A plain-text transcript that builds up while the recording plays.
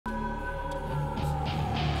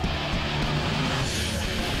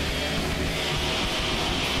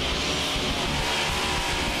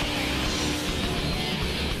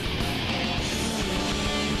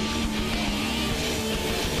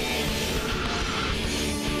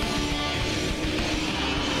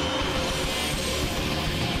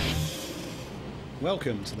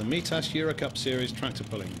Welcome to the Mitas Eurocup Series tractor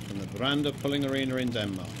pulling from the Brande pulling arena in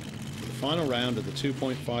Denmark for the final round of the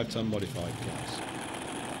 2.5 ton modified class.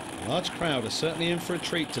 A large crowd are certainly in for a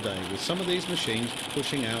treat today, with some of these machines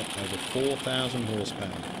pushing out over 4,000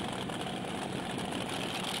 horsepower.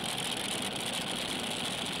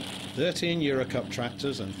 13 Eurocup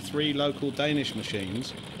tractors and 3 local Danish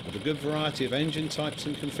machines with a good variety of engine types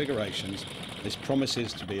and configurations. This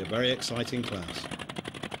promises to be a very exciting class.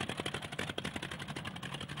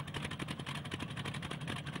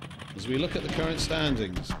 As we look at the current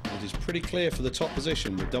standings, it is pretty clear for the top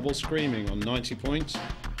position with double screaming on 90 points,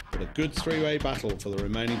 but a good three-way battle for the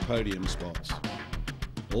remaining podium spots.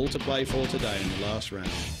 All to play for today in the last round.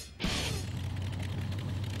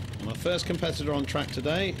 My first competitor on track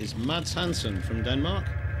today is Mads Hansen from Denmark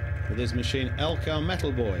with his machine Elkar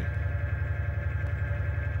Metal Boy.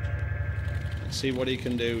 Let's see what he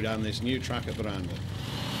can do down this new track at Brande.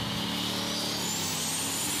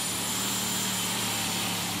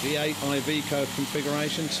 V8 Iveco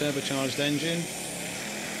configuration, turbocharged engine.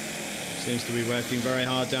 Seems to be working very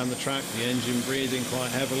hard down the track, the engine breathing quite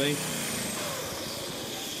heavily.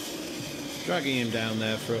 Dragging him down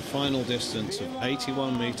there for a final distance of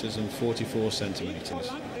 81 metres and 44 centimetres.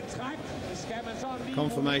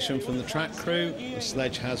 Confirmation from the track crew, the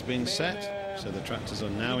sledge has been set, so the tractors are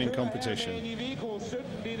now in competition.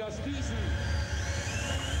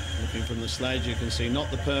 Looking from the sledge, you can see not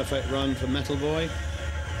the perfect run for Metal Boy.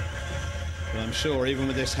 But I'm sure even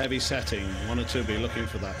with this heavy setting, one or two will be looking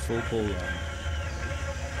for that full pull line.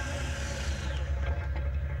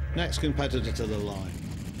 Next competitor to the line,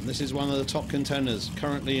 and this is one of the top contenders,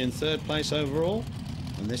 currently in 3rd place overall,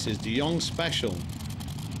 and this is De Jong Special,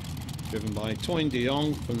 driven by Toyn De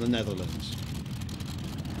Jong from the Netherlands.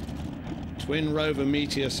 Twin Rover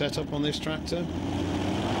Meteor setup on this tractor.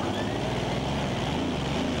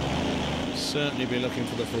 Certainly be looking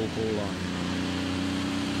for the full pull line.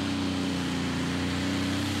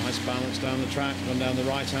 Nice balance down the track, gone down the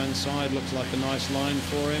right hand side, looks like a nice line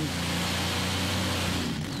for him.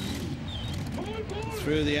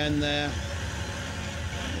 Through the end there,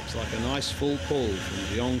 looks like a nice full pull from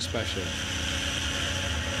De Jong Special.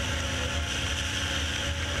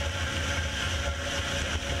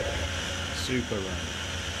 Super run.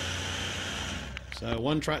 So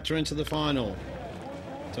one tractor into the final.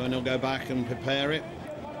 Tony will go back and prepare it.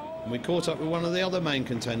 And we caught up with one of the other main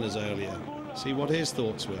contenders earlier. See what his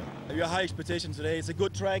thoughts were. We have high expectations today. It's a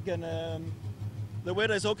good track, and the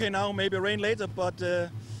weather is okay now. Maybe rain later, but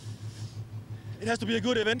it has to be a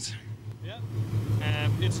good event. Yeah,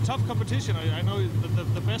 it's a tough competition. I know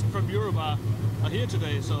the best from Europe are here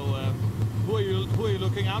today. So who are you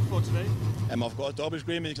looking out for today? Of course, Double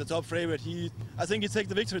Screaming is the top favorite. I think he takes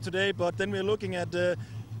the victory today. But then we're looking at the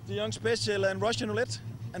Young Special and Russian Roulette.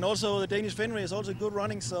 And also the Danish Fenrir is also good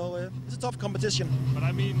running, so it's a tough competition. But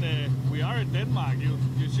I mean, we are in Denmark.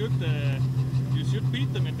 You should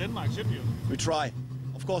beat them in Denmark, shouldn't you? We try.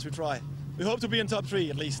 Of course we try. We hope to be in top 3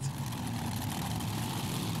 at least.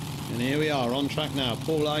 And here we are on track now.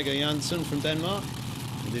 Paul Eiger Janssen from Denmark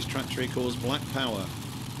with his tractor he calls Black Power.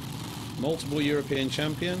 Multiple European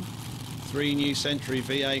champion, 3 new Century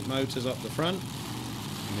V8 motors up the front,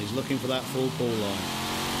 and he's looking for that full pull line.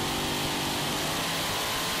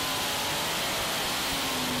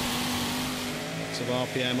 Of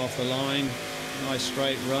RPM off the line, nice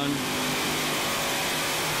straight run.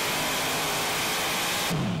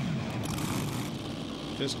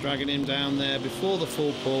 Just dragging him down there before the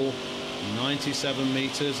full pull, 97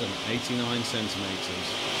 metres and 89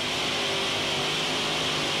 centimetres.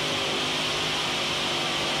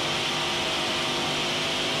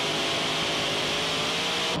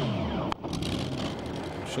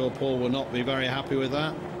 I'm sure Paul will not be very happy with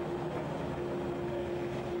that.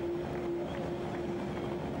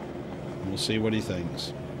 We'll see what he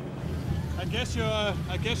thinks. I guess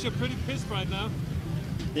you're pretty pissed right now.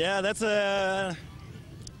 Yeah, that's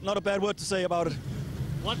not a bad word to say about it.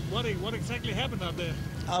 What exactly happened out there?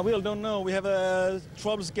 We don't know. We have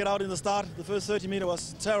troubles to get out in the start. The first 30 meters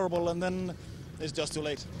was terrible, and then it's just too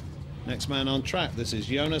late. Next man on track, this is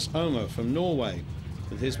Jonas Omer from Norway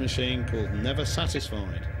with his machine called Never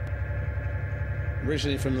Satisfied.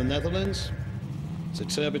 Originally from the Netherlands, it's a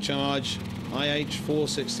turbocharged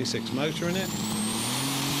IH466 motor in it.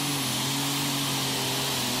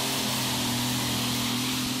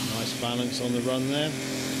 Nice balance on the run there.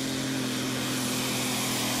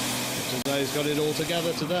 Looks as though he's got it all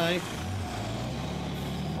together today.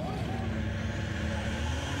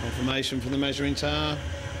 Confirmation from the measuring tower.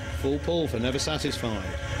 Full pull for Never Satisfied.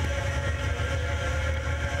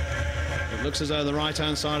 Looks as though the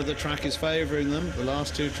right-hand side of the track is favouring them. The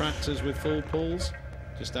last two tractors with full pulls,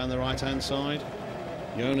 just down the right-hand side.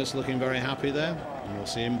 Jonas looking very happy there, and we'll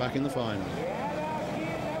see him back in the final.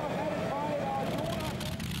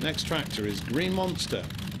 Next tractor is Green Monster.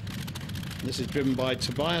 This is driven by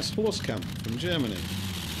Tobias Horskamp from Germany.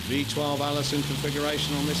 V12 Allison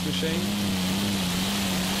configuration on this machine.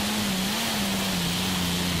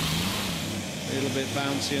 A little bit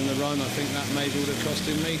bouncy in the run. I think that maybe would have cost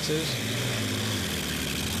him meters.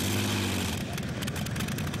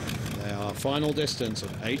 They are final distance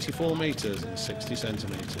of 84 meters and 60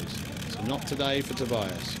 centimeters. So not today for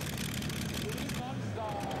Tobias.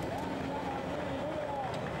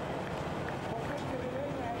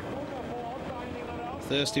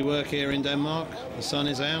 Thirsty work here in Denmark. The sun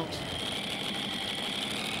is out.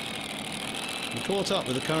 He caught up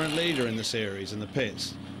with the current leader in the series in the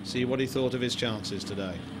pits. See what he thought of his chances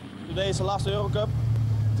today. Today is the last Euro Cup.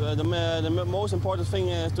 The most important thing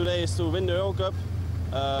today is to win the Euro Cup.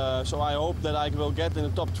 So I hope that I will get in the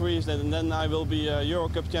top 3, and then I will be a Euro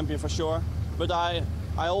Cup champion for sure. But I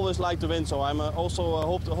always like to win, so I'm also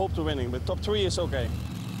hope to winning. But top 3 is okay.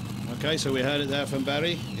 Okay, so we heard it there from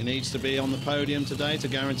Barry. He needs to be on the podium today to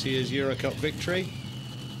guarantee his Euro Cup victory.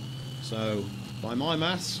 So, by my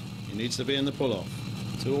maths, he needs to be in the pull-off.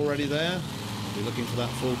 2 already there. We'll be looking for that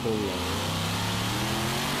full pull line.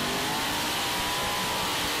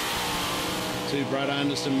 2 Brad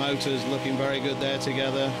Anderson motors looking very good there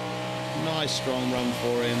together. Nice strong run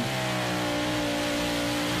for him.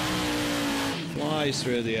 Flies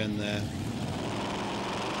through the end there.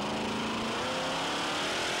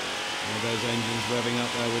 Those engines revving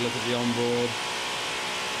up there. We look at the onboard.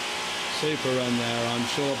 Super run there. I'm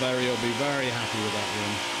sure Barry will be very happy with that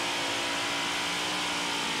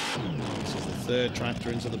run. This is the 3rd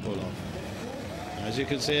tractor into the pull-off. As you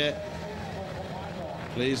can see it,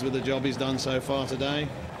 pleased with the job he's done so far today.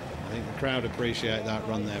 I think the crowd appreciate that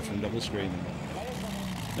run there from double screening.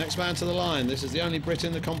 Next man to the line. This is the only Brit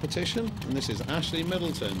in the competition, and this is Ashley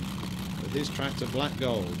Middleton with his tractor Black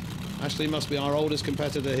Gold. Ashley must be our oldest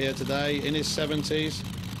competitor here today, in his 70s,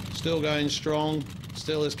 still going strong,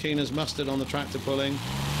 still as keen as mustard on the tractor pulling.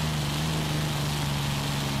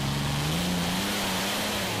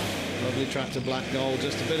 Lovely tractor Black Gold,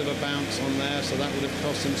 just a bit of a bounce on there, so that would have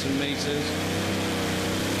cost him some meters.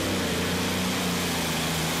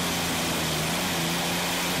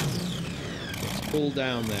 It's pulled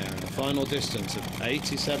down there, and a final distance of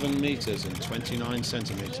 87 meters and 29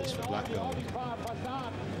 centimeters for Black Gold.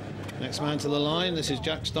 Next man to the line, this is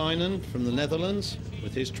Jack Steinen from the Netherlands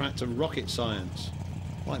with his tractor Rocket Science.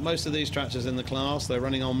 Like most of these tractors in the class, they're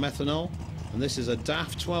running on methanol, and this is a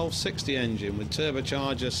DAF 1260 engine with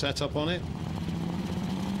turbocharger set up on it.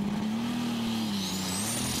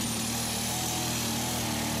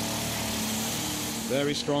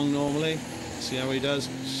 Very strong normally. See how he does?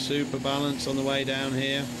 Super balance on the way down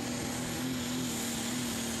here.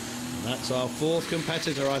 And that's our 4th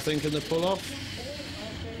competitor, I think, in the pull-off.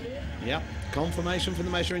 Yep, confirmation from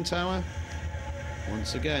the measuring tower.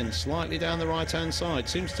 Once again, slightly down the right-hand side.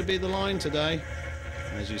 Seems to be the line today.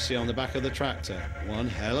 As you see on the back of the tractor, one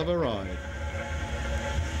hell of a ride.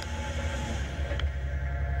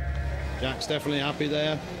 Jack's definitely happy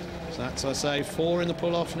there. So that's, I say, 4 in the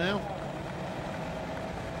pull-off now.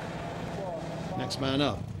 Next man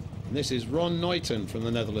up. And this is Ron Nuiten from the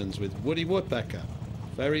Netherlands with Woody Woodpecker.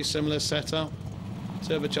 Very similar setup.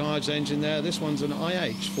 Turbocharged engine there. This one's an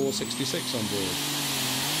IH 466 on board.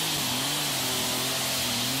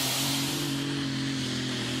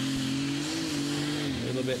 A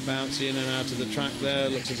little bit bouncy in and out of the track there.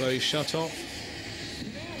 Looks as though he's shut off.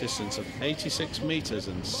 Distance of 86 meters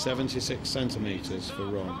and 76 centimeters for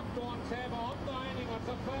Ron.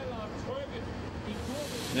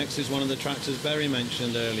 Next is one of the tractors Barry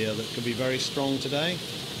mentioned earlier that could be very strong today.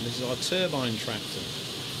 And this is our turbine tractor.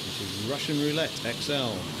 Russian Roulette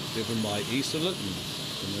XL, driven by Isa Lutten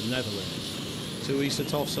from the Netherlands. 2 Isa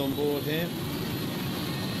Toffs on board here.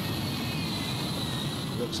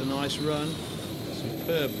 Looks a nice run.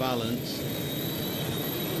 Superb balance.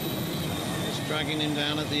 Just dragging him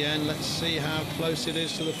down at the end. Let's see how close it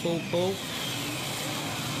is to the full pull.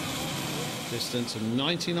 Distance of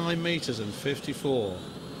 99 meters and 54.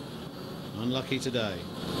 Unlucky today.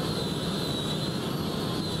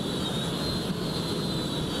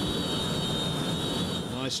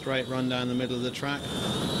 Straight run down the middle of the track.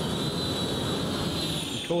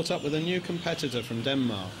 He caught up with a new competitor from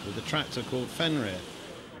Denmark with a tractor called Fenrir.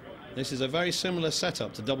 This is a very similar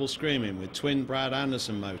setup to double screaming with twin Brad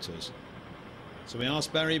Anderson motors. So we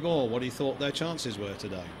asked Barry Ball what he thought their chances were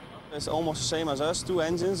today. It's almost the same as us, 2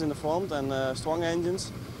 engines in the front and strong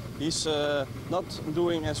engines. He's not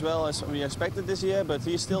doing as well as we expected this year, but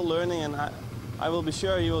he's still learning, and I will be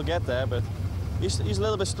sure he will get there. But he's a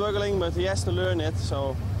little bit struggling, but he has to learn it.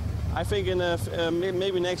 So I think in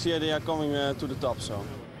maybe next year they are coming to the top. So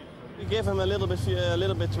we give him a little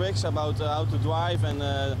bit tricks about how to drive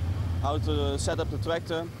and how to set up the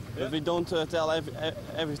tractor. But we don't tell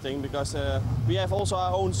everything, because we have also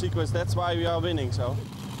our own secrets. That's why we are winning. So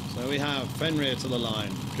we have Fenrir to the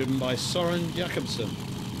line, driven by Søren Jacobsen.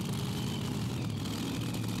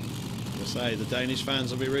 As I say, the Danish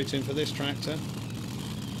fans will be rooting for this tractor.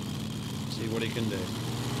 See what he can do.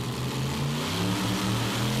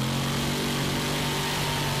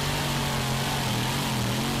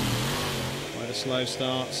 Quite a slow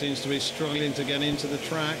start. Seems to be struggling to get into the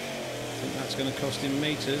track. I think that's going to cost him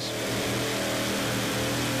meters.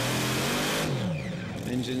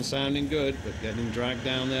 Engine sounding good, but getting dragged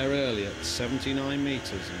down there early at 79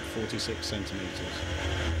 meters and 46 centimeters.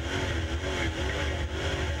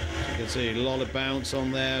 You can see a lot of bounce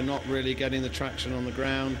on there, not really getting the traction on the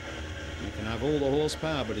ground. You can have all the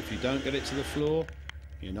horsepower, but if you don't get it to the floor,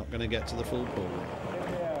 you're not going to get to the full pull.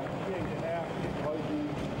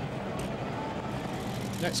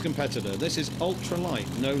 Next competitor, this is Ultralight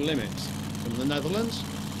No Limits from the Netherlands.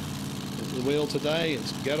 At the wheel today,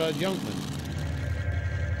 it's Gerard Jonkman.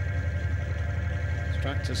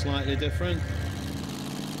 Tractor slightly different.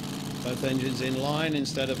 Both engines in line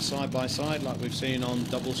instead of side by side like we've seen on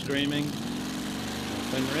double screaming.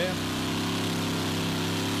 Fenrir.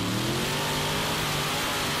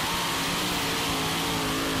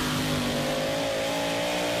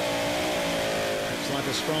 Looks like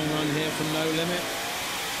a strong run here from No Limit.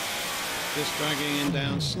 Just dragging him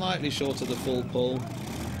down slightly short of the full pull,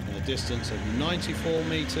 in a distance of 94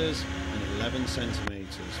 meters and 11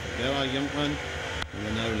 centimeters for Gerard Jonkman and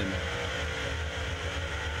the No Limit.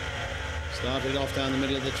 Started off down the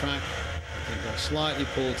middle of the track. I think got slightly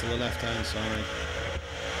pulled to the left-hand side.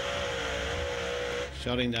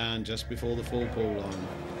 Shutting down just before the full pull line.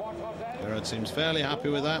 Gerard seems fairly happy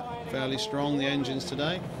with that. Fairly strong, the engines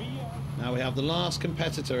today. Now we have the last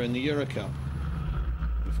competitor in the Euro Cup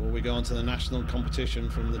before we go on to the national competition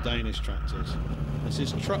from the Danish tractors. This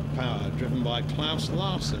is Truck Power, driven by Klaus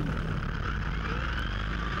Larsen.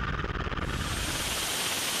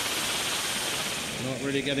 Not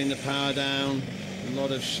really getting the power down. A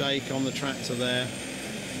lot of shake on the tractor there. I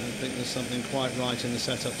don't think there's something quite right in the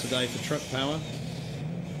setup today for Truck Power.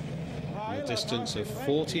 A distance of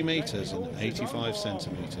 40 meters and 85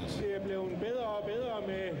 centimeters.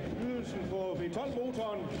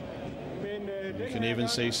 You can even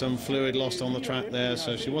see some fluid lost on the track there,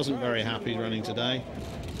 so she wasn't very happy running today.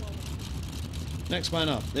 Next man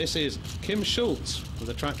up, this is Kim Schultz with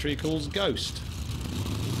a tractor he calls Ghost.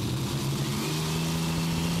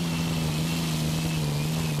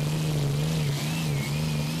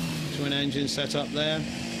 Twin engine set up there.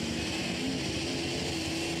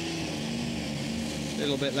 A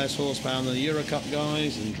little bit less horsepower than the Euro Cup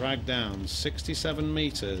guys, and dragged down 67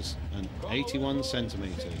 meters and 81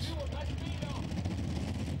 centimeters.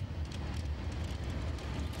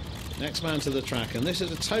 Next man to the track, and this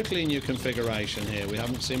is a totally new configuration here we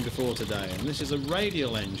haven't seen before today, and this is a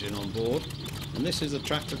radial engine on board, and this is a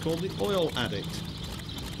tractor called the Oil Addict,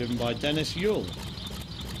 driven by Dennis Yule.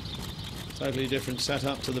 Totally different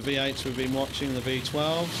setup to the V8s we've been watching, the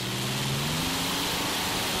V12s.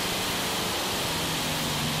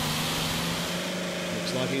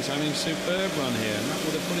 Looks like he's having a superb run here, and that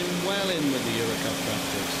would have put him well in with the Euro Cup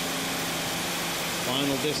tractors.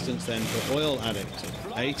 Final distance then for Oil Addict,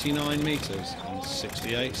 89 meters and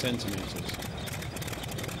 68 centimeters.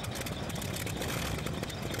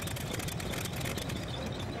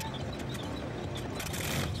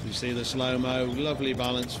 So you see the slow-mo, lovely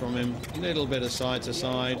balance from him, little bit of side to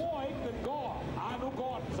side.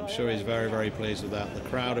 I'm sure he's very, very pleased with that. The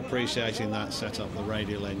crowd appreciating that setup, the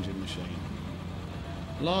radial engine machine.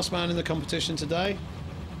 Last man in the competition today,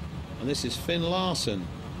 and this is Finn Larsen,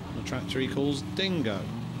 a tractor he calls Dingo.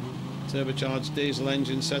 Turbocharged diesel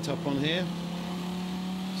engine set up on here.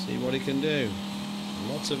 See what he can do.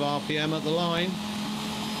 Lots of RPM at the line.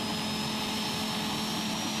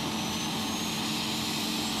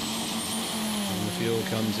 And the fuel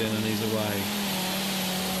comes in and he's away.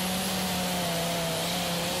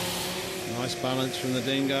 Nice balance from the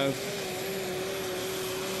Dingo.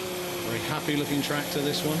 Very happy looking tractor,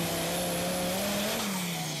 this one.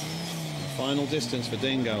 Final distance for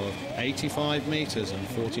Dingo of 85 meters and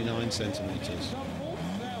 49 centimeters.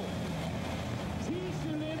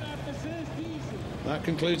 That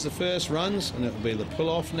concludes the first runs, and it will be the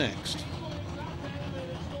pull-off next.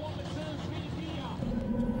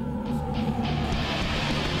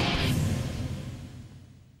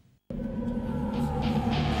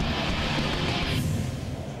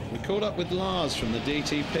 caught up with Lars from the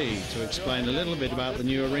DTP to explain a little bit about the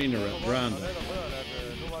new arena at Brande.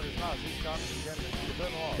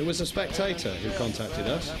 It was a spectator who contacted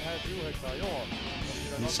us.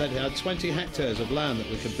 He said he had 20 hectares of land that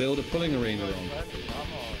we could build a pulling arena on.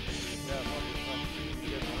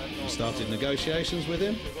 We started negotiations with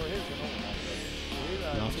him,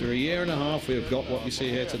 and after a year and a half we have got what you see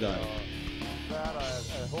here today.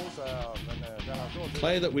 The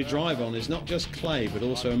clay that we drive on is not just clay but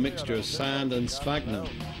also a mixture of sand and sphagnum.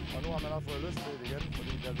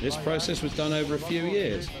 This process was done over a few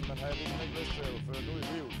years.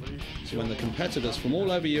 So when the competitors from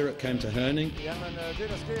all over Europe came to Herning,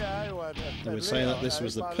 they would say that this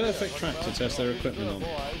was the perfect track to test their equipment on.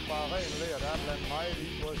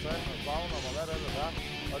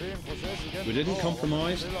 We didn't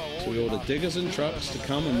compromise, so we ordered diggers and trucks to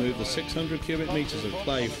come and move the 600 cubic meters of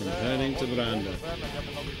clay from Herning to Brande.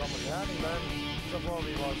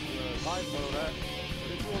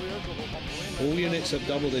 All units have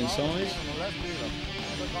doubled in size.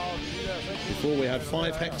 Before we had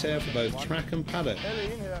 5 hectares for both track and paddock,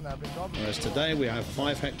 whereas today we have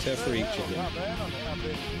 5 hectares for each of them.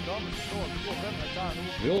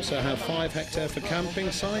 We also have 5 hectares for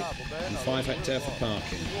camping site and 5 hectares for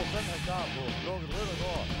parking.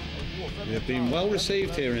 We have been well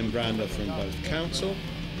received here in Brande from both council,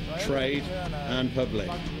 trade and public.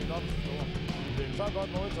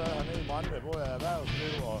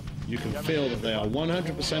 You can feel that they are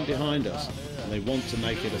 100% behind us and they want to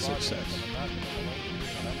make it a success.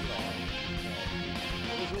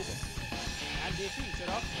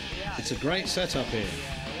 It's a great setup here.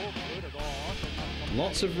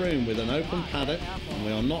 Lots of room with an open paddock, and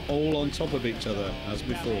we are not all on top of each other as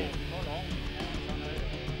before.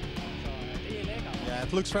 Yeah,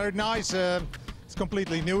 it looks very nice. It's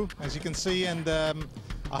completely new, as you can see, and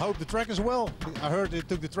I hope the track as well. I heard they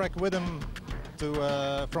took the track with them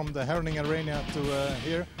to from the Herning Arena to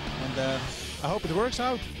here, and I hope it works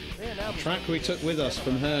out. The track we took with us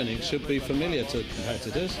from Herning should be familiar to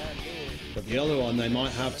competitors, but the other one they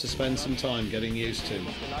might have to spend some time getting used to.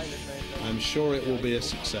 I'm sure it will be a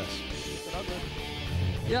success.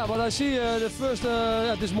 Yeah, but I see the first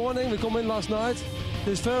this morning. We come in last night.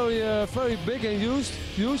 It's very big and used.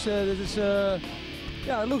 It is,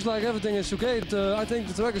 yeah, it looks like everything is okay. I think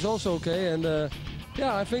the track is also okay, and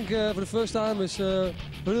yeah, I think for the first time it's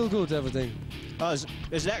real good, everything.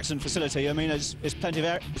 It's an excellent facility. I mean, there's plenty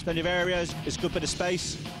of areas. It's a good bit of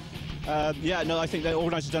space. Yeah, no, I think the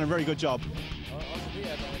organisers have done a very good job.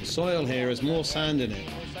 The soil here has more sand in it,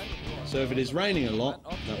 so if it is raining a lot,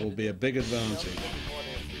 that will be a big advantage.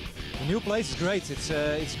 The new place is great. It's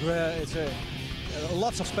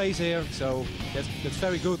lots of space here, so that's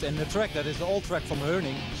very good. And the track, that is the old track from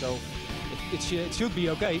Herning, so it should be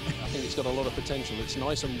okay. I think it's got a lot of potential. It's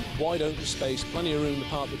nice and wide open space, plenty of room to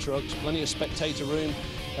park the trucks, plenty of spectator room.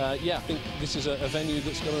 Yeah, I think this is a venue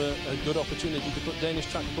that's got a good opportunity to put Danish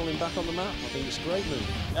track pulling back on the map. I think it's a great move.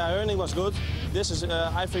 Yeah, Herning was good. This is,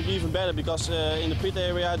 I think, even better because in the pit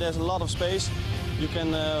area there's a lot of space. You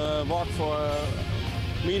can walk for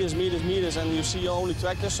meters, and you see only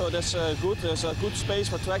tractors, so that's good. There's a good space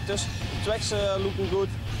for tractors. The track's looking good.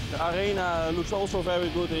 The arena looks also very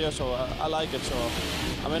good here, so I like it. So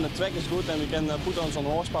when the track is good and we can put on some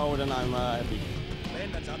horsepower, then I'm happy.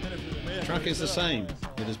 The track is the same.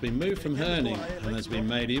 It has been moved from Herning and has been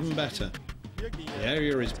made even better. The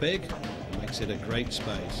area is big and makes it a great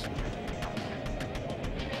space.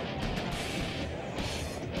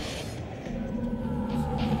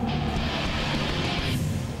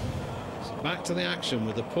 Back to the action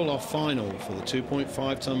with the pull-off final for the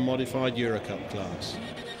 2.5-ton modified Eurocup class.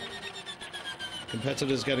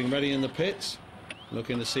 Competitors getting ready in the pits,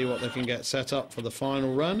 looking to see what they can get set up for the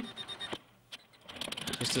final run.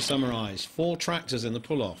 Just to summarise, 4 tractors in the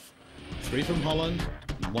pull-off, 3 from Holland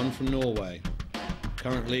and 1 from Norway.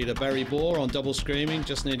 Current leader Barry Bohr on double screaming,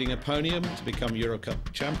 just needing a podium to become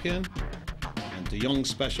Eurocup champion, and De Jong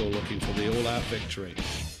Special looking for the all-out victory.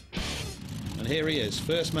 And here he is,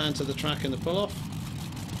 first man to the track in the pull-off,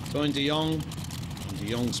 Toyn De Jong and De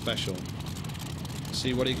Jong Special.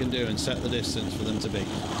 See what he can do and set the distance for them to beat.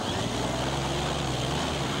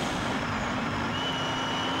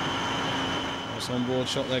 Nice on-board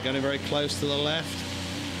shot there, getting very close to the left.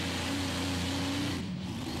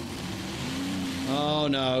 Oh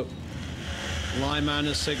no, lineman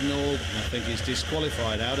has signalled, and I think he's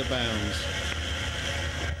disqualified, out of bounds.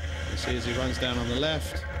 You see as he runs down on the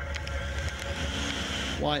left.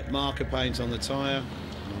 White marker paint on the tyre.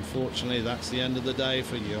 Unfortunately, that's the end of the day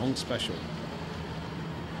for De Jong Special.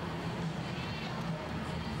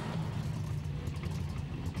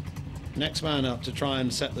 Next man up to try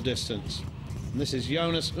and set the distance. And this is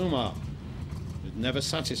Jonas Umar, who's never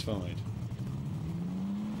satisfied.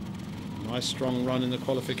 Nice strong run in the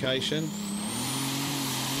qualification.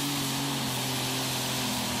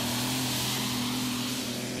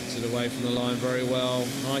 Gets it away from the line very well.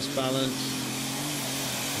 Nice balance.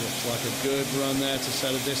 Looks like a good run there to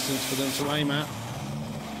set a distance for them to aim at.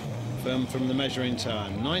 From the measuring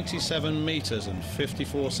time, 97 metres and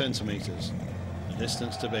 54 centimetres. The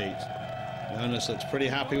distance to beat. Jonas looks pretty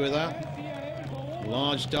happy with that.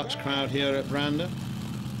 Large Dutch crowd here at Brande.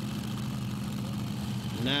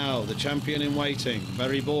 Now the champion in waiting,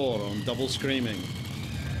 Barry Bohr on double screaming.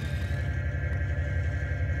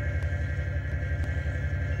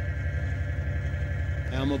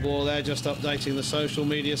 Elmer Bohr there just updating the social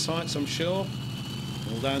media sites, I'm sure.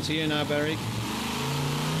 All down to you now, Barry.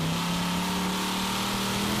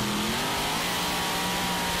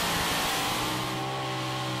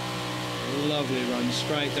 Lovely run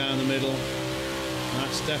straight down the middle.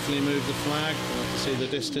 That's definitely moved the flag. We'll have to see the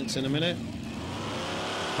distance in a minute.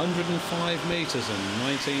 105 metres and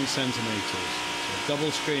 19 centimetres. So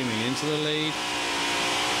double screaming into the lead.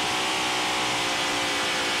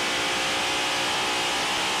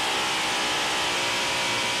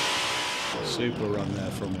 Super run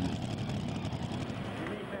there from him.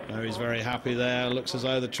 Now he's very happy there. Looks as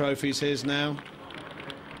though the trophy's his now.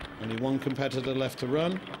 Only one competitor left to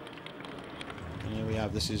run. And here we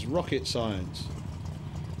have, this is rocket science.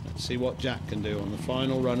 Let's see what Jack can do on the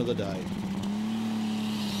final run of the day.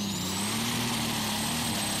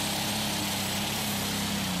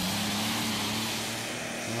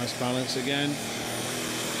 Nice balance again.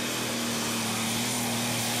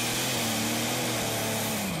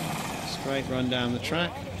 Straight run down the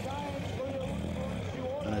track.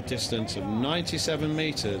 And a distance of 97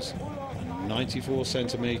 metres and 94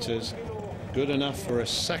 centimetres. Good enough for a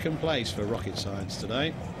second place for rocket science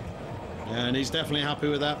today. And he's definitely happy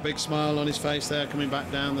with that. Big smile on his face there coming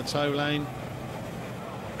back down the tow lane.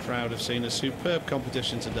 The crowd have seen a superb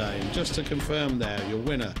competition today. And just to confirm there, your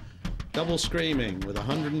winner, double screaming with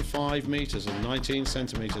 105 metres and 19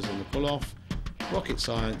 centimetres in the pull-off. Rocket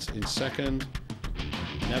science in second.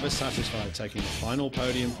 Never satisfied, taking the final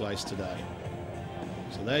podium place today.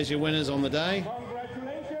 So there's your winners on the day.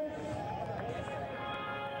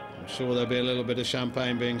 I'm sure there'll be a little bit of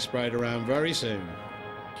champagne being sprayed around very soon.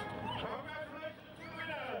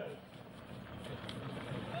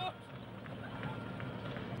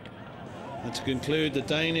 And to conclude the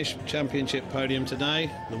Danish Championship podium today,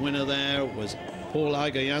 the winner there was Paul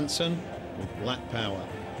Eiger Janssen with Black Power.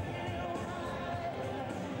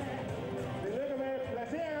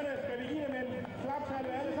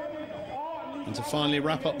 And to finally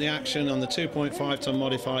wrap up the action on the 2.5 ton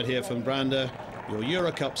modified here from Brande, your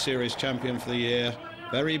Euro Cup Series champion for the year,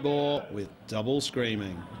 Barry Bohr with double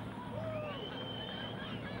screaming.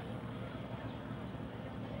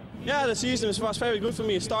 Yeah, the season was very good for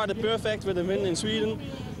me. It started perfect with a win in Sweden,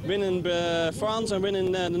 win in France and win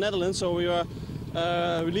in the Netherlands. So we were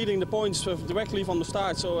leading the points directly from the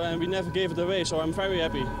start, so we never gave it away, so I'm very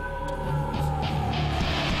happy.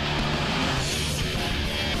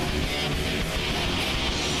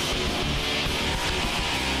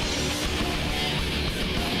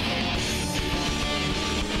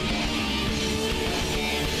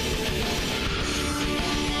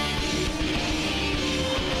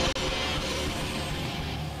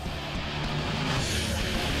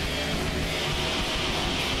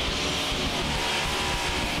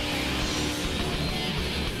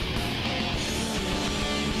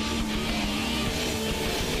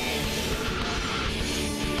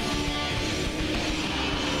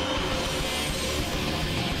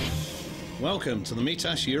 Welcome to the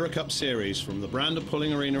Mitas Euro Cup Series from the Brande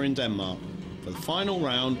Pulling Arena in Denmark for the final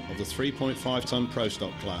round of the 3.5 ton Pro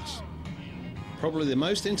Stock class. Probably the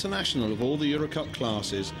most international of all the Euro Cup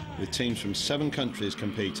classes, with teams from 7 countries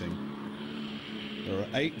competing. There are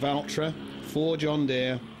 8 Valtra, 4 John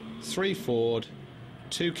Deere, 3 Ford,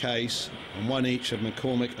 2 Case and 1 each of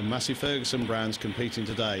McCormick and Massey Ferguson brands competing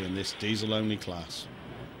today in this diesel-only class.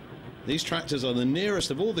 These tractors are the nearest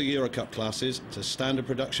of all the Euro Cup classes to standard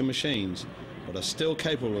production machines, but are still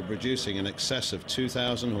capable of producing in excess of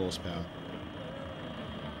 2,000 horsepower.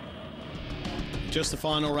 Just the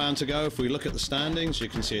final round to go. If we look at the standings, you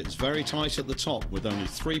can see it's very tight at the top, with only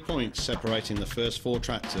 3 points separating the first 4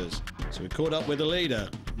 tractors. So we caught up with the leader,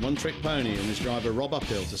 One Trick Pony, and his driver Rob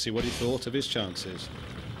Uphill, to see what he thought of his chances.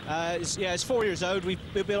 It's 4 years old. We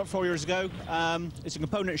built it 4 years ago. It's a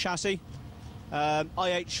component chassis,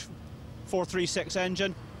 IH 436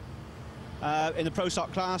 engine. In the Pro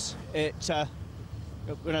Stock class, it's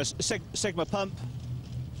Sigma pump,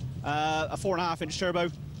 a 4.5-inch turbo,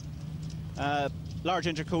 large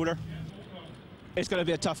intercooler. It's going to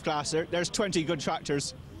be a tough class. There's 20 good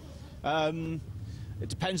tractors. It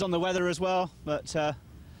depends on the weather as well, but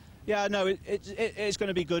yeah, no, it's going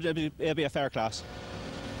to be good. It'll be a fair class.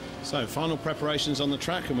 So, final preparations on the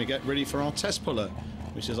track, and we get ready for our test puller,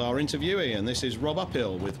 which is our interviewee, and this is Rob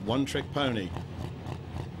Uphill with One Trick Pony.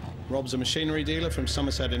 Rob's a machinery dealer from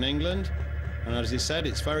Somerset in England, and as he said,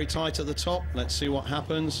 it's very tight at the top. Let's see what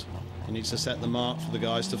happens. He needs to set the mark for the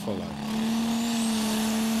guys to follow.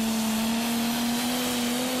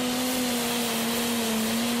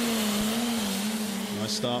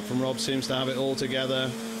 Nice start from Rob, seems to have it all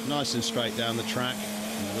together. Nice and straight down the track.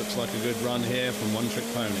 And it looks like a good run here from One Trick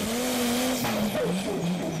Pony.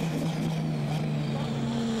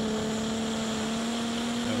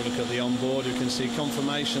 Have a look at the onboard. You can see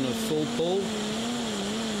confirmation of full pull.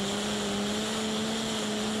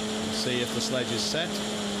 See if the sledge is set.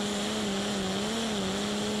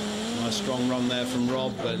 Nice strong run there from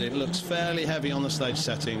Rob, but it looks fairly heavy on the sledge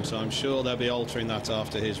setting, so I'm sure they'll be altering that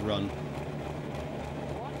after his run.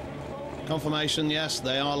 Confirmation, yes,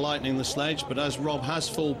 they are lightening the sledge, but as Rob has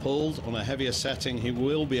full pulled on a heavier setting, he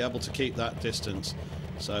will be able to keep that distance.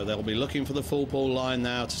 So they'll be looking for the full pull line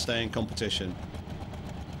now to stay in competition.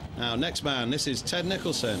 Now, next man, this is Ted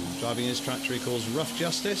Nicholson, driving his tractor he calls Rough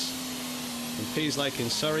Justice. From Peaslake in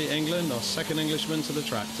Surrey, England, our second Englishman to the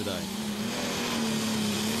track today.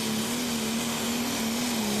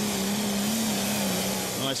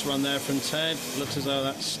 Nice run there from Ted. Looks as though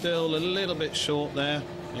that's still a little bit short there.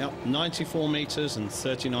 Yep, 94 metres and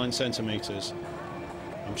 39 centimetres.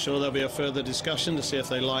 I'm sure there'll be a further discussion to see if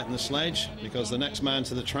they lighten the sledge, because the next man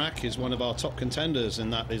to the track is one of our top contenders,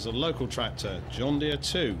 and that is a local tractor, John Deere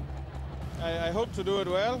 2. I hope to do it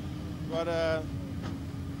well, but a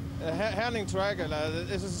Herning track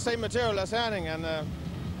is the same material as Herning, and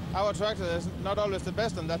our tractor is not always the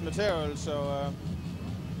best on that material, so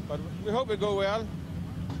but we hope it go well.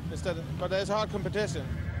 But there's hard competition.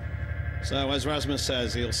 So as Rasmus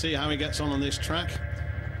says, he'll see how he gets on this track.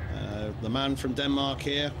 The man from Denmark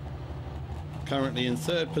here, currently in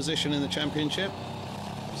third position in the championship.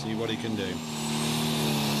 See what he can do.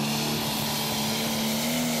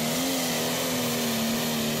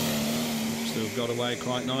 Still got away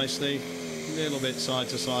quite nicely. A little bit side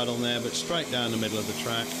to side on there, but straight down the middle of the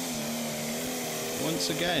track.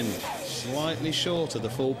 Once again, slightly short of the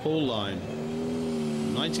full pull line.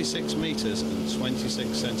 96 metres and 26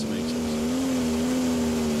 centimetres.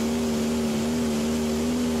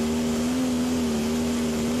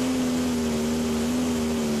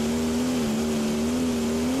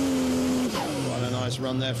 Quite a nice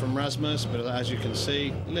run there from Rasmus, but as you can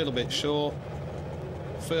see, a little bit short.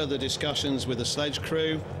 Further discussions with the sledge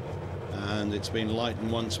crew, and it's been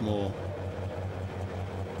lightened once more.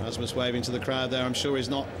 Rasmus waving to the crowd there. I'm sure he's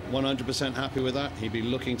not 100% happy with that. He'd be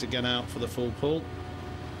looking to get out for the full pull.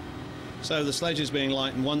 So the sledge is being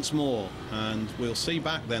lightened once more, and we'll see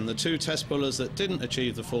back then the two test pullers that didn't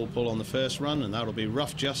achieve the full pull on the first run, and that'll be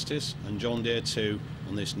Rough Justice and John Deere 2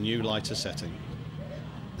 on this new lighter setting.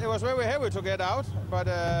 It was very heavy to get out, but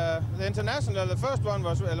the international, the first one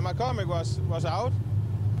was, McCormick was out.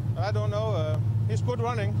 I don't know, he's good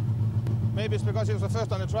running. Maybe it's because he was the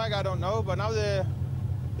first on the track, I don't know, but now they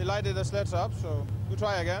lighted the sledge up, so we'll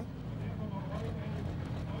try again.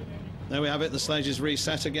 There we have it, the sledge is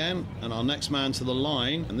reset again, and our next man to the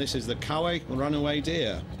line, and this is the Kawe Runaway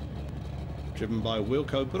Deer, driven by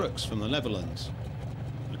Wilco Brooks from the Netherlands.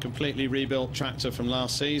 A completely rebuilt tractor from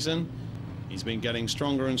last season. He's been getting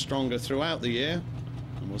stronger and stronger throughout the year,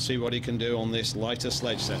 and we'll see what he can do on this lighter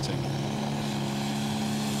sledge setting.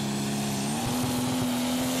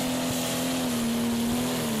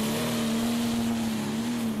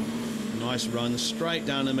 Nice run straight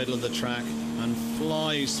down the middle of the track and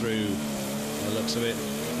flies through, by the looks of it.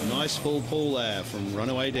 A nice full pull there from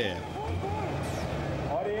Runaway Deer.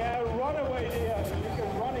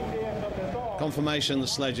 Confirmation the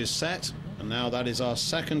sledge is set, and now that is our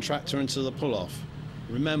second tractor into the pull-off.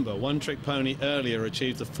 Remember, One Trick Pony earlier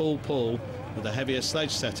achieved the full pull with a heavier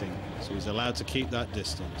sledge setting, so he's allowed to keep that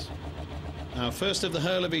distance. Now, first of the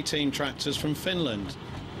Hurlevy team tractors from Finland.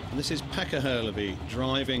 And this is Pekka Hurlevy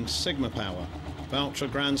driving Sigma Power.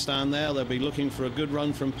 Valtra grandstand there, they'll be looking for a good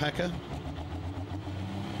run from Pekka.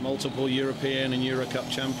 Multiple European and Euro Cup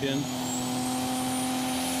champion.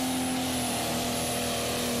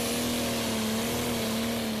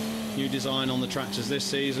 New design on the tractors this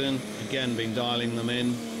season, again been dialing them in.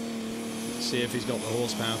 Let's see if he's got the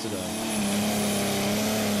horsepower today.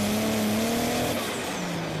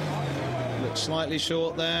 Looks slightly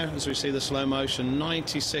short there as we see the slow motion.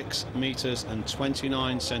 96 metres and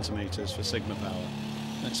 29 centimetres for Sigma Power.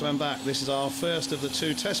 Next one back, this is our first of the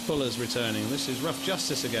 2 test pullers returning. This is Rough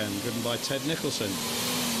Justice again, driven by Ted Nicholson.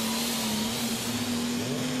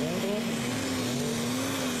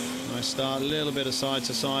 Nice start, a little bit of side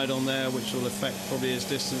to side on there, which will affect probably his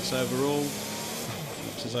distance overall.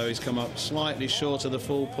 Looks as though he's come up slightly short of the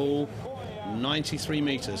full pull. 93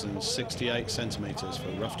 metres and 68 centimetres for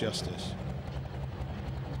Rough Justice.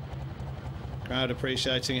 Crowd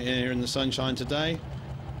appreciating it here in the sunshine today.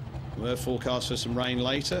 We're forecast for some rain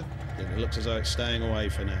later. It looks as though it's staying away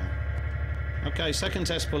for now. Okay, second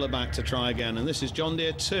test puller back to try again, and this is John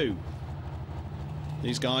Deere 2.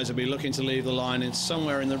 These guys will be looking to leave the line in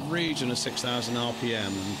somewhere in the region of 6,000 RPM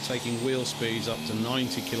and taking wheel speeds up to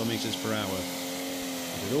 90 kilometres per hour.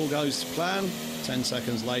 If it all goes to plan, 10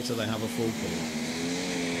 seconds later they have a full pull.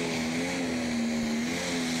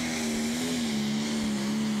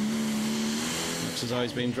 As though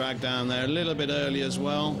he's been dragged down there a little bit early as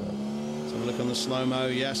well. Let's have a look on the slow-mo.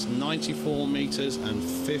 Yes, 94 metres and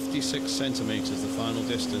 56 centimetres the final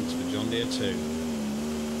distance for John Deere 2.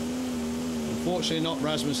 Unfortunately not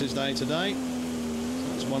Rasmus's day today.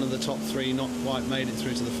 That's one of the top 3 not quite made it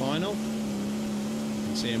through to the final. You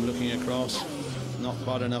can see him looking across. Not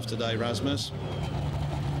quite enough today, Rasmus.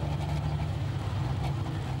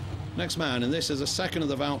 Next man, and this is the second of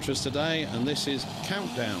the vouchers today, and this is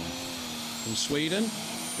Countdown from Sweden,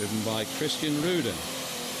 driven by Christian Ruden.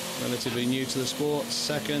 Relatively new to the sport,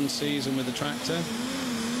 second season with the tractor.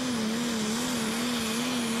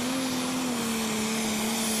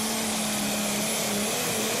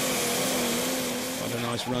 Quite a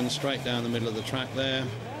nice run straight down the middle of the track there.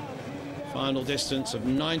 Final distance of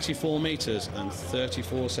 94 metres and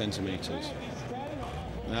 34 centimetres.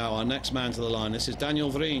 Now our next man to the line, this is Daniel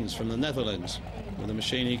Vriens from the Netherlands, with a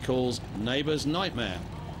machine he calls Neighbour's Nightmare.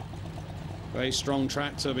 Very strong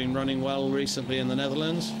tractor, been running well recently in the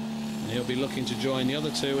Netherlands, and he'll be looking to join the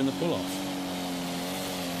other 2 in the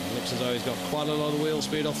pull-off. It looks as though he's got quite a lot of wheel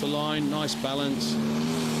speed off the line, nice balance.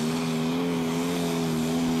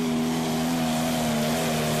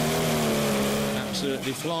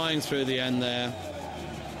 Absolutely flying through the end there.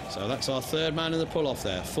 So that's our third man in the pull-off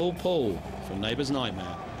there, full pull from Neighbour's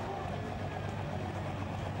Nightmare.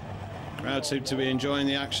 Crowd seem to be enjoying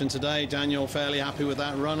the action today. Daniel fairly happy with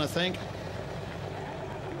that run, I think.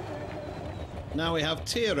 Now we have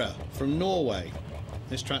Tira from Norway.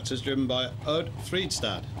 This tractor is driven by Odd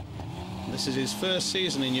Fridstad. This is his first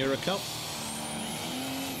season in Eurocup.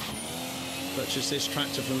 Purchased this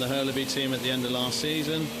tractor from the Hurleby team at the end of last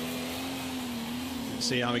season. Let's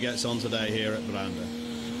see how he gets on today here at Brande.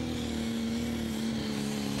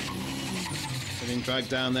 Getting dragged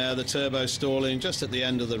down there, the turbo stalling just at the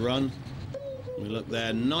end of the run. We look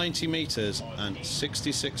there, 90 metres and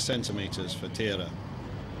 66 centimetres for Tira.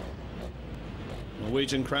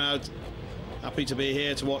 Norwegian crowd happy to be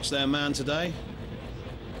here to watch their man today.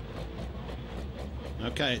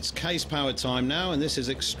 Okay, it's case powered time now, and this is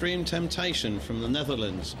Extreme Temptation from the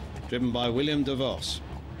Netherlands, driven by William de Vos.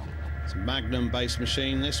 It's a Magnum based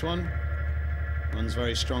machine, this one. Runs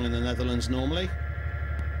very strong in the Netherlands normally.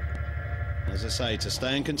 As I say, to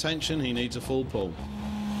stay in contention he needs a full pull.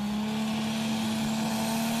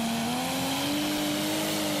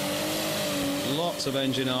 Lots of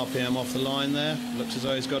engine RPM off the line there. Looks as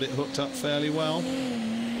though he's got it hooked up fairly well.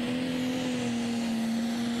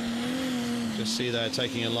 Just see there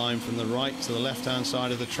taking a line from the right to the left-hand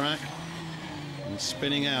side of the track and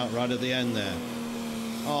spinning out right at the end there.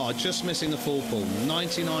 Oh, just missing the full pull.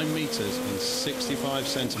 99 metres and 65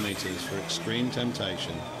 centimetres for Extreme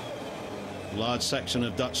Temptation. A large section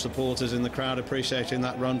of Dutch supporters in the crowd appreciating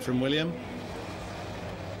that run from William.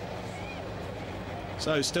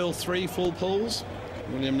 So still 3 full pulls.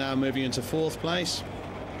 William now moving into 4th place.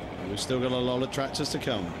 We've still got a lot of tractors to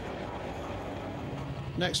come.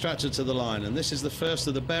 Next tractor to the line, and this is the first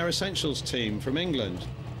of the Bear Essentials team from England.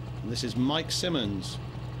 And this is Mike Simmons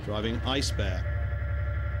driving Ice Bear.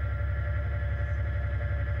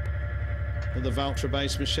 With the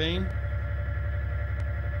Valtra-based machine.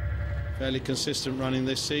 Fairly consistent running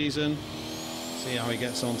this season. See how he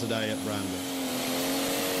gets on today at Brande.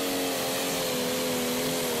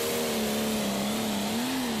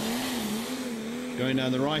 Going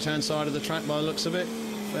down the right-hand side of the track by the looks of it.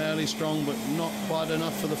 Fairly strong, but not quite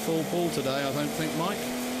enough for the full pull today, I don't think, Mike.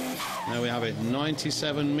 There we have it,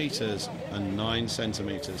 97 metres and 9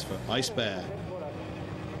 centimetres for Ice Bear.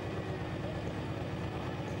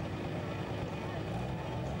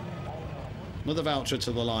 Another Valtra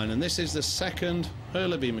to the line, and this is the second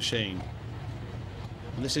Hurleby machine.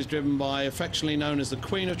 And this is driven by affectionately known as the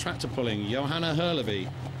Queen of Tractor Pulling, Johanna Hurlevy,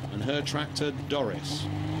 and her tractor, Doris.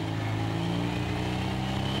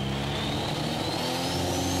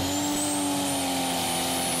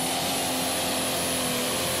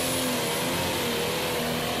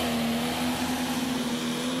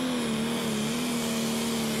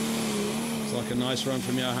 A nice run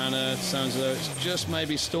from Johanna. Sounds as though it's just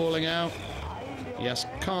maybe stalling out. Yes,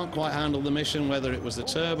 can't quite handle the mission, whether it was the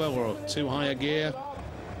turbo or too high a gear.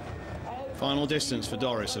 Final distance for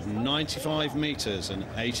Doris of 95 meters and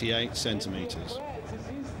 88 centimeters.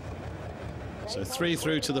 So 3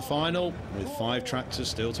 through to the final with 5 tractors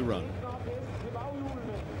still to run.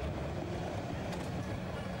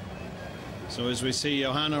 So as we see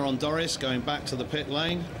Johanna on Doris going back to the pit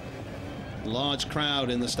lane. Large crowd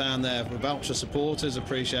in the stand there for Valtra supporters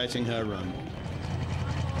appreciating her run.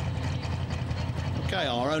 Okay,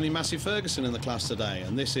 our only Massey Ferguson in the class today,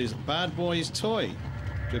 and this is Bad Boys Toy,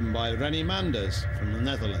 driven by Rennie Manders from the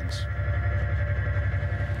Netherlands.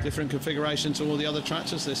 Different configuration to all the other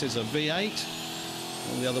tractors. This is a V8.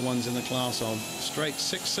 All the other ones in the class are straight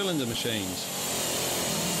 6-cylinder machines.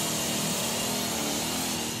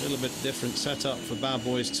 A little bit different setup for Bad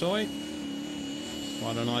Boys Toy.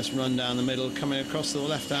 Quite a nice run down the middle, coming across to the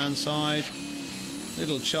left-hand side.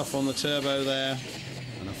 Little chuff on the turbo there,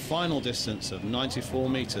 and a final distance of 94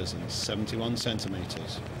 meters and 71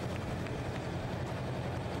 centimeters.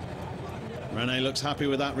 Rene looks happy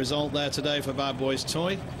with that result there today for Bad Boys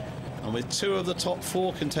Toy. And with 2 of the top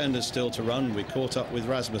 4 contenders still to run, we caught up with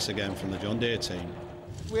Rasmus again from the John Deere team.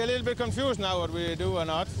 We're a little bit confused now what we do or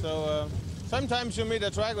not. So sometimes you meet a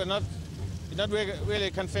track you not really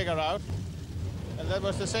can figure out. And that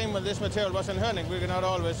was the same when this material was in Herning. We cannot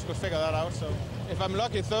always could figure that out. So if I'm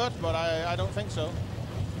lucky, 3rd, but I don't think so.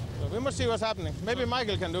 So we must see what's happening. Maybe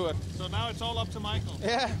Michael can do it. So now it's all up to Michael.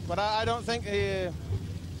 Yeah, but I don't think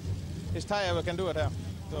his tyre can do it here.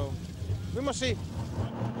 So we must see.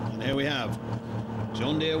 And here we have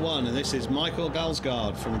John Deere 1, and this is Michael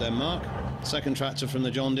Galsgaard from Denmark. Second tractor from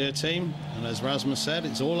the John Deere team. And as Rasmus said,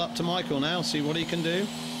 it's all up to Michael now. See what he can do.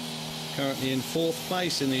 Currently in 4th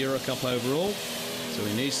place in the Euro Cup overall. So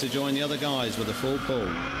he needs to join the other guys with a full pull.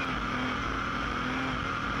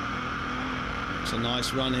 It's a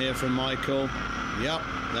nice run here from Michael. Yep,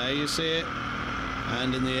 there you see it.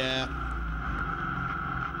 And in the air.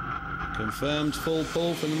 Confirmed full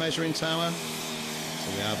pull from the measuring tower.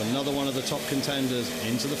 So we have another one of the top contenders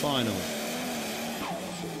into the final.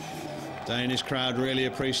 Danish crowd really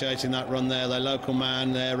appreciating that run there. Their local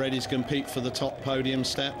man there ready to compete for the top podium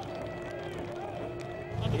step.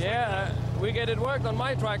 Yeah, we get it worked on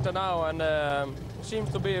my tractor now, and seems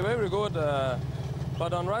to be very good.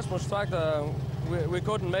 But on Rasmus' tractor, we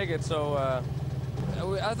couldn't make it. So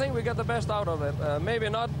I think we get the best out of it. Maybe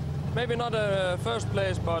not first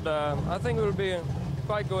place, but I think we'll be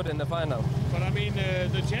quite good in the final. But I mean,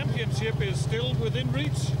 the championship is still within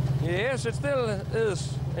reach. Yes, it still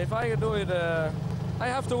is. If I can do it, I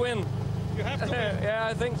have to win. You have to win. Yeah,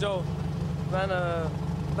 I think so. Then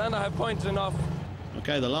I have points enough.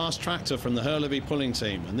 Okay, the last tractor from the Hurlevy pulling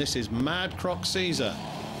team, and this is Mad Croc Caesar,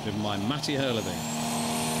 driven by Matti Hurlevy.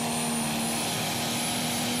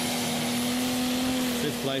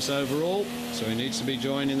 5th place overall, so he needs to be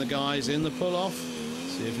joining the guys in the pull-off.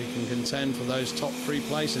 See if he can contend for those top 3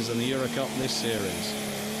 places in the Euro Cup this series.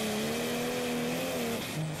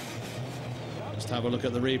 Just have a look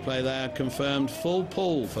at the replay there. Confirmed full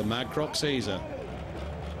pull for Mad Croc Caesar.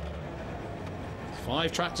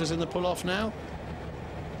 5 tractors in the pull-off now.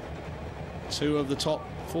 2 of the top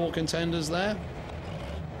 4 contenders there.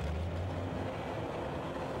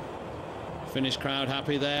 Finnish crowd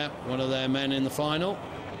happy there. One of their men in the final.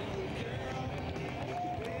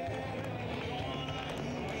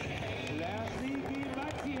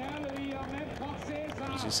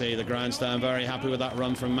 As you see, the grandstand very happy with that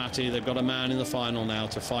run from Matti. They've got a man in the final now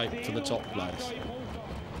to fight for the top place.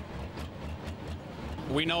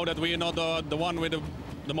 We know that we are not the one with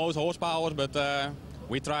the most horsepower, but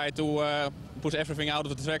we try to push everything out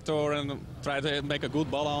of the tractor and try to make a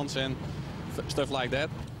good balance and stuff like that.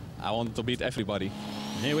 I want to beat everybody.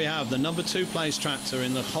 And here we have the number 2 place tractor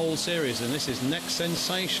in the whole series, and this is Next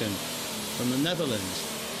Sensation from the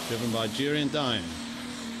Netherlands, driven by Jurien Dijn.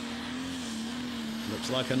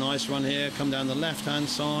 Looks like a nice run here. Come down the left-hand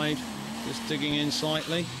side, just digging in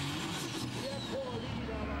slightly.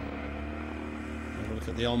 Have a look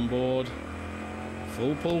at the onboard.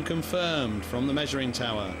 Full pull confirmed from the measuring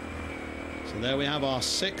tower. So there we have our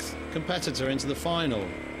 6th competitor into the final.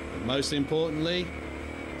 But most importantly,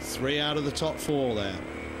 3 out of the top 4 there.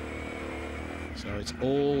 So it's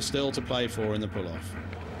all still to play for in the pull-off.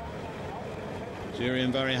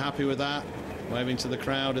 Durian very happy with that, waving to the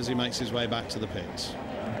crowd as he makes his way back to the pits.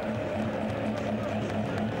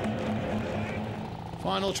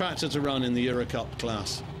 Final tractor to run in the Euro Cup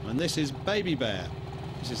class, and this is Baby Bear.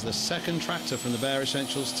 This is the second tractor from the Bear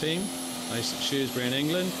Essentials team, based at Shrewsbury in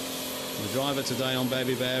England. And the driver today on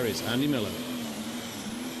Baby Bear is Andy Miller.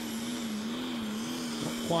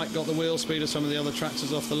 Not quite got the wheel speed of some of the other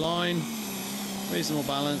tractors off the line. Reasonable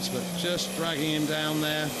balance, but just dragging him down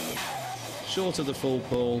there. Short of the full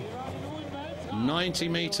pull. 90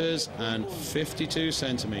 metres and 52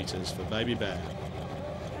 centimetres for Baby Bear.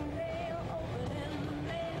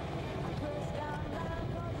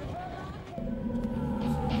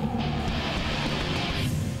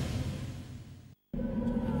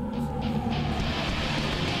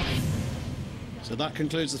 So that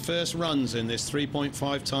concludes the first runs in this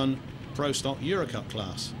 3.5 tonne Pro Stock Euro Cup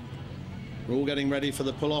class. We're all getting ready for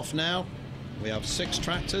the pull-off now. We have 6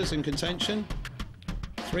 tractors in contention,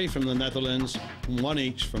 3 from the Netherlands, and 1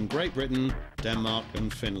 each from Great Britain, Denmark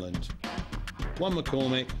and Finland. 1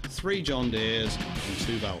 McCormick, 3 John Deeres and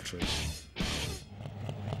 2 Valtreys.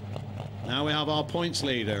 Now we have our points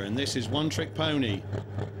leader, and this is One Trick Pony.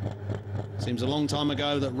 Seems a long time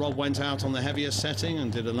ago that Rob went out on the heavier setting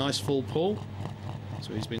and did a nice full pull.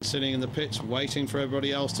 So he's been sitting in the pits waiting for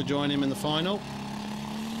everybody else to join him in the final.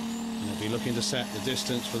 And he'll be looking to set the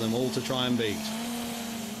distance for them all to try and beat.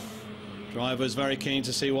 Driver's very keen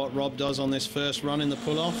to see what Rob does on this first run in the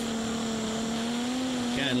pull-off.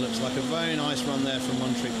 Again, looks like a very nice run there from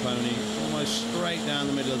One Trick Pony. Almost straight down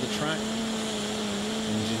the middle of the track.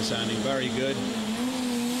 Engine sounding very good.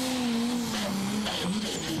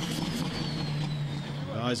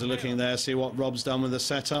 Guys are looking there, see what Rob's done with the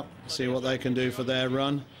setup, see what they can do for their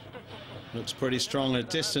run. Looks pretty strong, a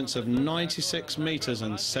distance of 96 metres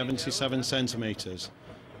and 77 centimetres.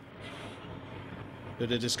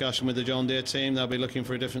 Bit of discussion with the John Deere team, they'll be looking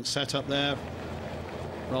for a different setup there.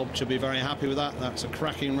 Rob should be very happy with that. That's a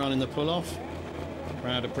cracking run in the pull-off.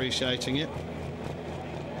 Crowd appreciating it.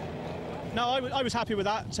 No, I was happy with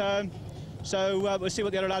that. So we'll see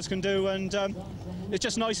what the other lads can do, and it's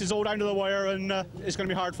just nice. It's all down to the wire, and it's going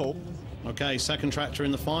to be hard fought. Okay, second tractor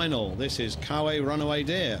in the final. This is Kawe Runaway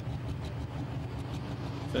Deer.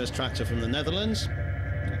 First tractor from the Netherlands.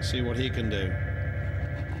 Let's see what he can do.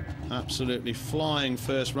 Absolutely flying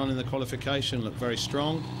first run in the qualification. Looked very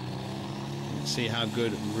strong. Let's see how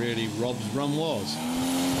good really Rob's run was.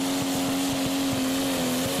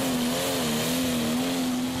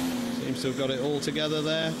 Seems to have got it all together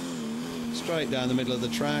there. Straight down the middle of the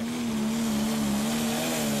track.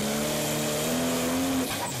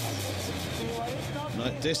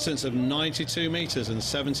 Distance of 92 metres and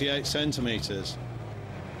 78 centimetres.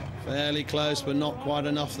 Fairly close, but not quite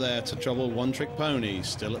enough there to trouble One Trick Pony,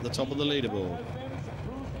 still at the top of the leaderboard.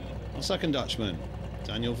 Our second Dutchman,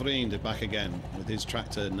 Daniel Vriend, back again with his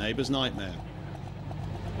tractor Neighbour's Nightmare.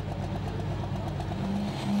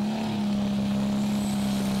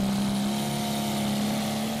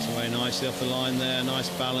 It's away nicely off the line there, nice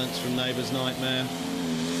balance from Neighbour's Nightmare.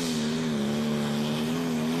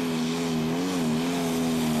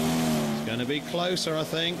 Going to be closer, I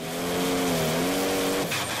think.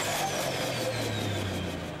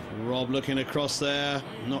 Rob looking across there,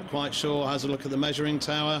 not quite sure, has a look at the measuring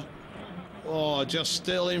tower. Oh, just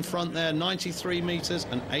still in front there, 93 metres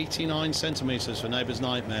and 89 centimetres for Neighbour's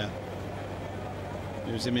Nightmare.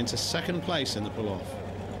 Moves him into second place in the pull-off.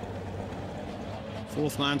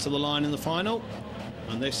 Fourth man to the line in the final,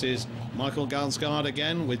 and this is Michael Galsgaard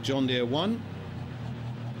again with John Deere 1.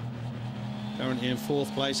 Currently in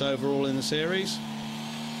fourth place overall in the series.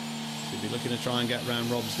 Should be looking to try and get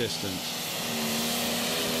round Rob's distance.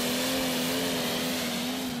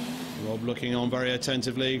 Rob looking on very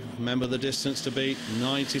attentively. Remember the distance to beat,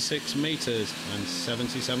 96 metres and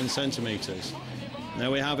 77 centimetres.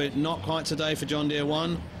 There we have it, not quite today for John Deere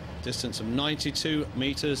 1. Distance of 92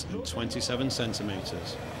 metres and 27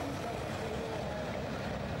 centimetres.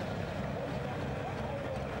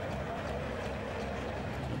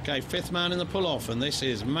 Okay, fifth man in the pull-off, and this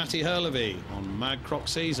is Matty Hurlevy on Mag Croc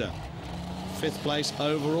Caesar. Fifth place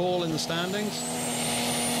overall in the standings.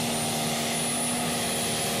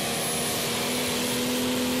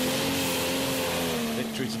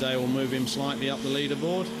 Victory today will move him slightly up the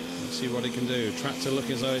leaderboard. Let's see what he can do. Tractor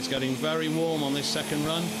looking as though it's getting very warm on this second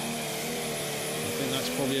run. I think that's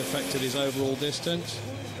probably affected his overall distance.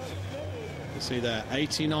 You see there,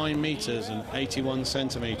 89 metres and 81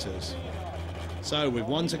 centimetres. So with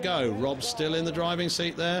one to go, Rob's still in the driving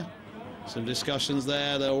seat there. Some discussions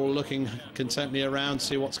there, they're all looking contently around to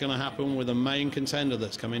see what's going to happen with the main contender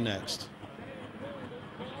that's coming next.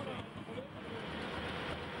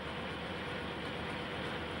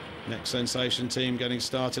 Next Sensation team getting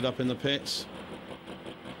started up in the pits.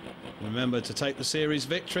 Remember, to take the series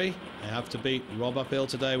victory, they have to beat Rob Uphill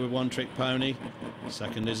today with One Trick Pony.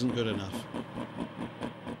 Second isn't good enough.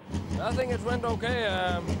 I think it went okay,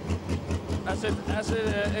 as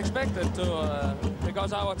expected to,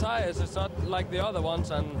 because our tyres is not like the other ones,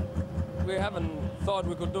 and we haven't thought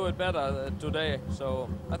we could do it better today, so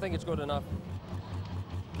I think it's good enough.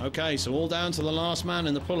 Okay, so all down to the last man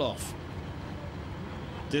in the pull-off.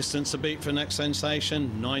 Distance to beat for Next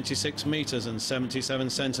Sensation, 96 metres and 77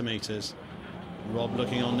 centimetres. Rob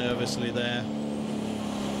looking on nervously there.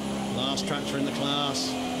 Last tractor in the class.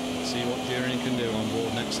 Let's see what Durian can do on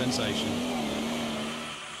board Next Sensation.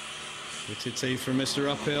 Fitted teeth from Mr.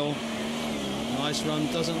 Uphill. Nice run,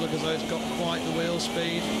 doesn't look as though it's got quite the wheel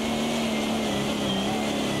speed.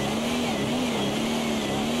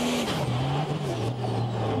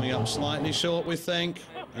 Coming up slightly short, we think.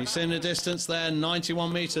 He's in the distance there,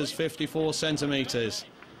 91 metres, 54 centimetres.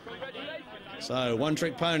 So, One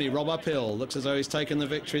Trick Pony, Rob Uphill, looks as though he's taken the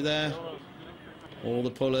victory there. All the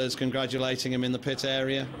pullers congratulating him in the pit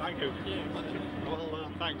area. Thank you. Well,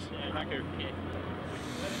 thanks. Thank you.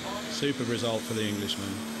 Superb result for the Englishman.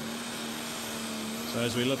 So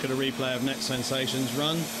as we look at a replay of Next Sensation's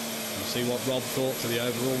run, we'll see what Rob thought to the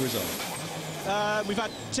overall result. We've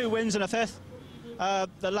had 2 wins and a 5th.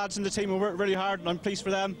 The lads in the team have worked really hard, and I'm pleased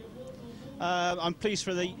for them. I'm pleased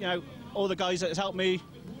for all the guys that has helped me,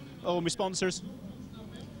 all my sponsors.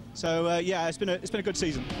 So yeah, it's been a good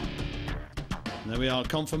season. And there we are,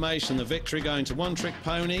 confirmation, the victory going to One Trick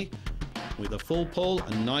Pony with a full pull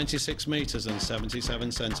and 96 metres and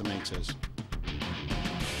 77 centimetres.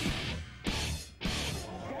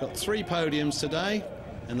 Got 3 podiums today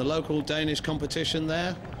in the local Danish competition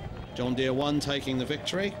there. John Deere 1 taking the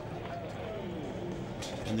victory.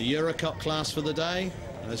 In the Euro Cup class for the day,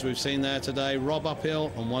 as we've seen there today, Rob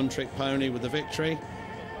Uphill on One Trick Pony with the victory.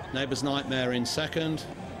 Neighbour's Nightmare in second,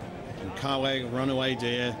 and Carweg Runaway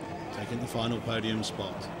Deer taking the final podium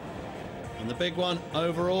spot. And the big one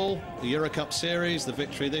overall, the Euro Cup Series, the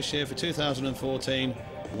victory this year for 2014,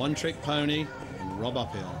 One Trick Pony and Rob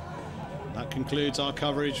Uphill. That concludes our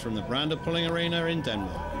coverage from the Brande Pulling Arena in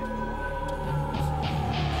Denmark.